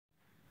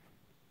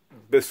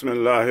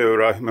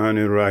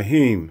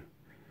Bismillahirrahmanirrahim.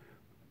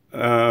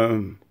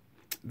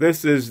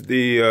 This is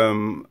the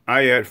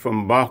ayat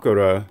from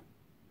Baqarah,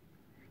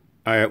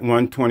 ayat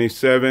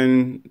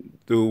 127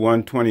 through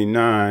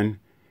 129.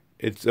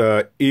 It's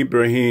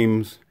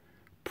Ibrahim's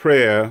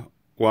prayer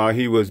while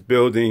he was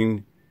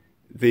building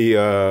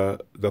the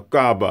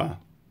Kaaba.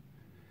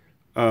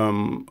 We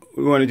want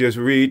to just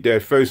read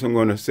that. First I'm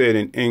going to say it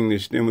in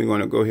English, then we're going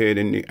to go ahead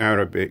in the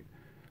Arabic,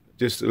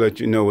 just to let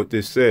you know what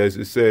this says.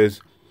 It says,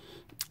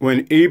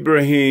 when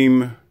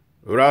Ibrahim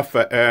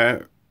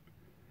Rafa'ah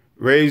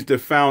raised the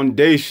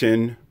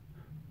foundation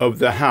of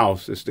the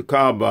house, it's the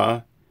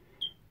Kaaba,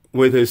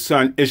 with his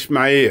son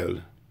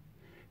Ishmael,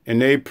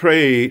 and they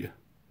prayed,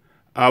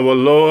 our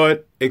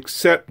Lord,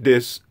 accept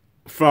this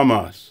from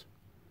us,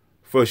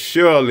 for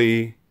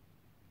surely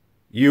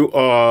you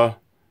are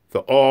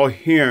the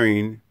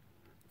all-hearing,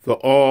 the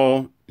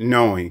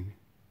all-knowing.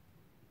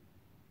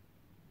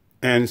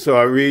 And so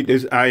I read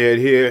this ayat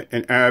here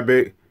in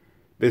Arabic.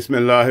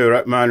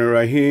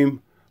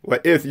 Bismillahirrahmanirrahim.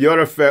 وَإِذْ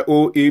يَرْفَعُ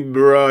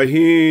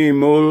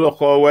إِبْرَاهِيمُ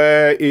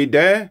الْقَوَائِدَ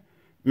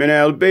مِنَ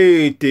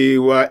الْبَيْتِ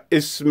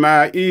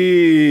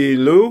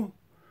وَإِسْمَاعِيلُ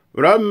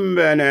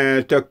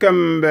رَبَّنَا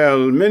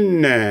تَقَبَّلْ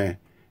مِنَّا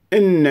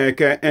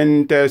إِنَّكَ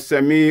أَنْتَ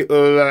السَّمِيعُ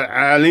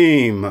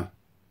الْعَلِيمُ.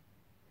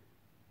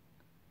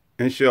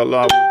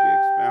 Inshallah, we'll be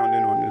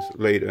expounding on this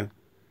later,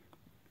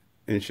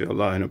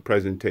 inshallah, in a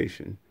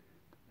presentation.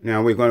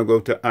 Now we're going to go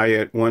to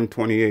ayat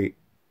 128.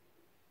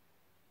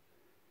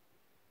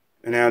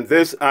 And now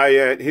this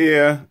ayat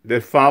here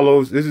that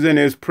follows, this is in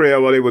his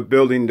prayer while they were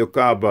building the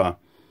Kaaba.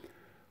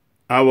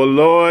 Our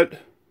Lord,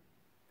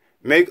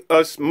 make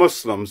us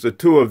Muslims, the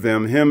two of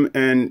them, him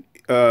and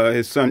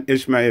his son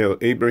Ishmael,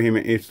 Ibrahim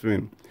and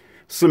Ishmael,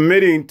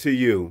 submitting to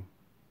you,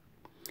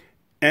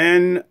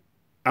 and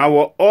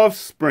our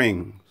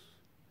offspring,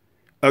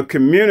 a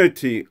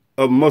community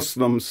of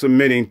Muslims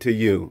submitting to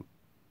you,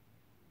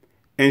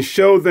 and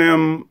show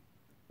them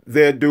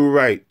their due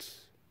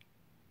rights,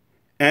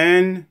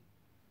 and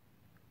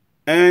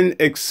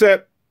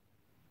accept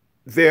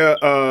their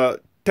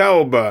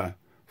tawbah,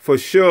 for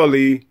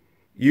surely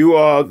you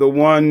are the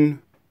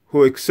one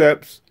who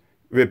accepts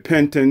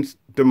repentance,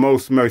 the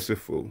most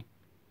merciful.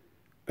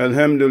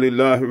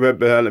 Alhamdulillah Rabbil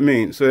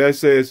Alameen. So that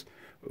says,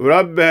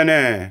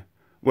 Rabbana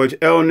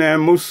waj'alna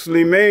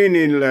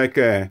muslimain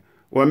laka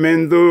wa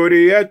min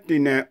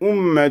dhurriyyatina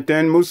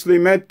ummatan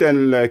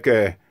muslimatan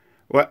laka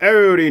wa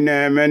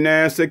arina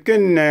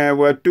manasikana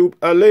wa tub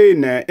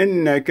alayna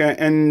innaka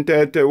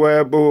anta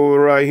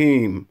tawwabur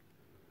rahim.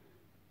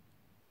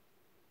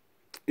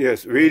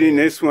 Yes, reading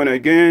this one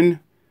again.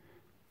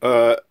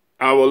 Our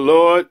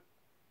Lord,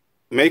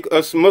 make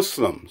us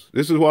Muslims.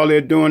 This is while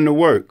they're doing the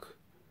work.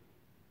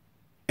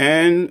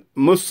 And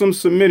Muslims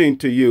submitting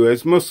to you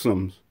as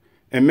Muslims.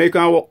 And make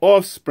our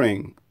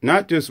offspring,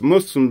 not just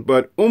Muslims,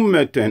 but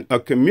ummatan, a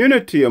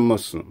community of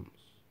Muslims,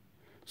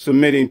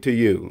 submitting to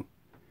you.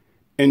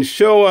 And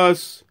show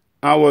us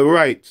our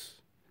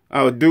rights,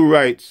 our due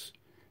rights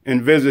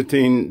in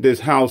visiting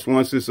this house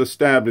once it's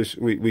established,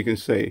 we can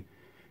say.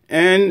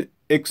 And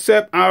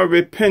accept our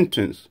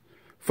repentance,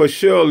 for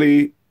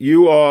surely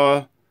you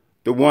are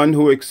the one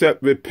who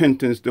accepts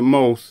repentance the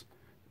most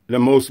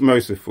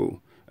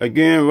merciful.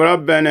 Again,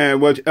 Rabbana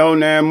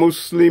waj'alna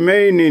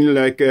muslimain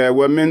laka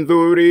wa min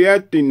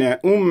dhurriyyatina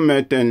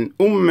ummatan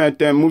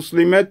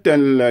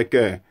muslimatan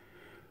laka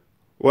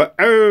wa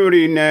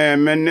arina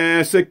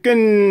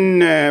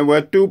manasikana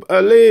wa tub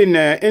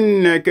alayna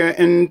innaka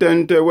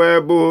antat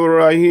tawwabur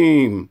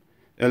rahim.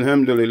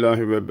 Alhamdulillah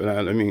Rabbil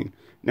Alameen.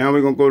 Now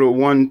we're going to go to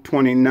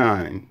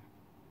 129.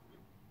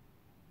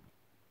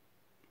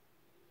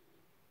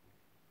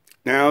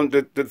 Now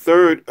the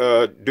third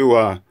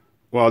dua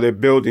while they're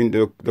building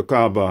the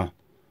Kaaba.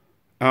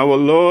 Our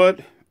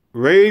Lord,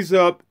 raise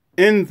up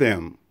in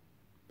them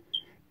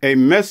a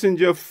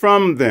messenger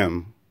from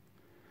them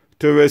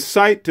to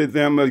recite to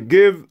them or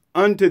give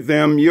unto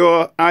them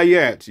your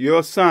ayats,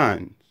 your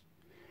signs,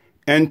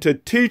 and to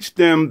teach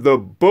them the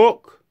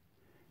book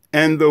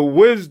and the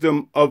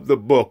wisdom of the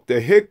book, the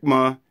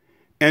hikmah,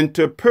 and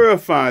to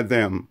purify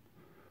them.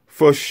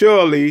 For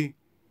surely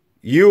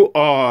you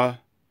are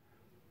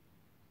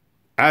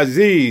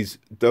Aziz,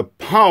 the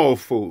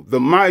powerful, the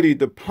mighty,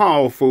 the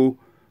powerful,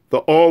 the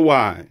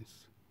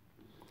all-wise.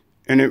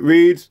 And it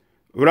reads,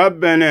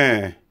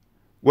 Rabbana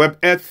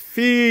wab'ath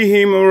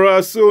fihim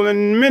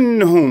rasulan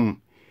minhum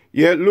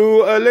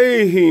yatlu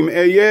alayhim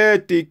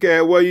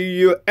ayatika wa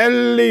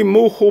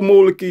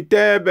yu'allimuhumul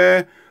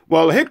kitaba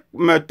wal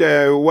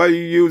hikmata wa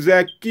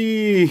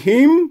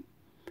yuzakkihim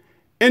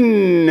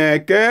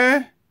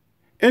innaka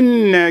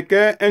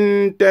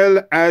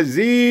antal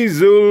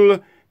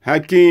azizul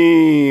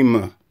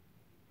Hakim.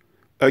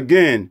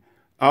 Again,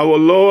 our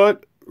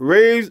Lord,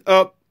 raise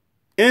up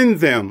in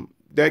them,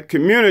 that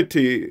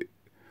community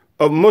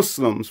of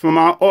Muslims from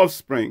our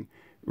offspring,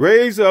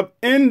 raise up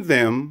in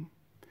them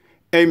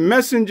a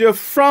messenger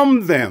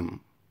from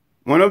them,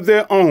 one of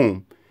their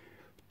own,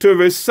 to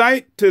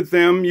recite to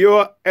them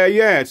your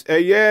ayats,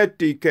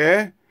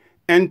 ayatika,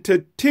 and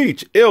to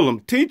teach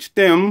ilm, teach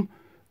them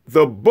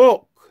the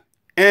book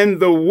and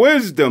the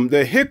wisdom,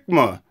 the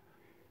hikmah,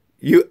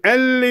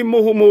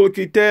 yu'allimuhumul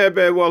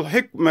kitaba wal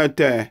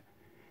hikmata,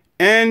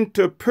 and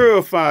to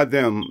purify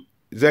them,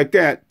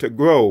 zakat, to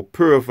grow,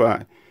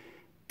 purify.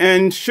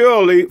 And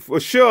surely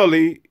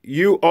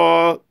you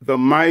are the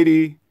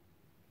mighty,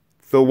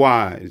 the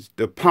wise,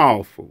 the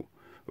powerful.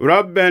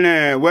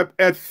 Rabbana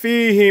wab'ath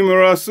fihim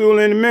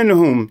rasulin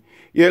minhum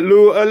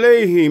yatlu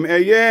alayhim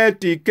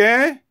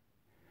ayatika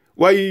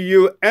wa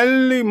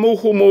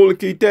yu'allimuhumul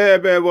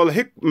kitaba wal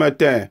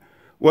hikmata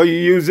wa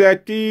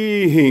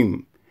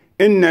yuzakkihim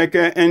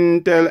innaka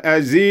antal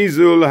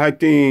azizul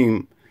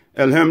hakim.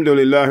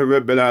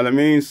 Alhamdulillahi Rabbil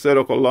Alameen.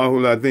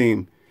 Sadaqallahu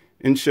al-Azim.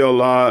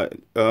 Inshallah,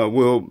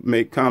 we'll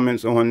make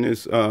comments on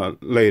this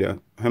later.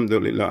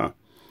 Alhamdulillah.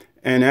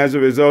 And as a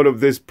result of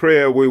this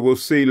prayer, we will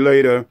see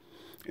later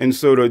in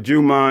Surah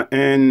Juma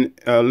and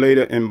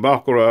later in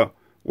Baqarah,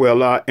 where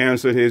Allah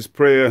answered his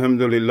prayer,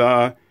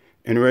 alhamdulillah,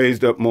 and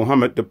raised up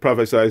Muhammad, the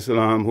Prophet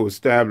ﷺ, who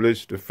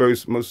established the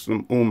first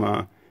Muslim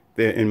Ummah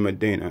there in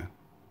Medina.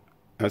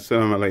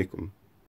 Assalamu alaikum.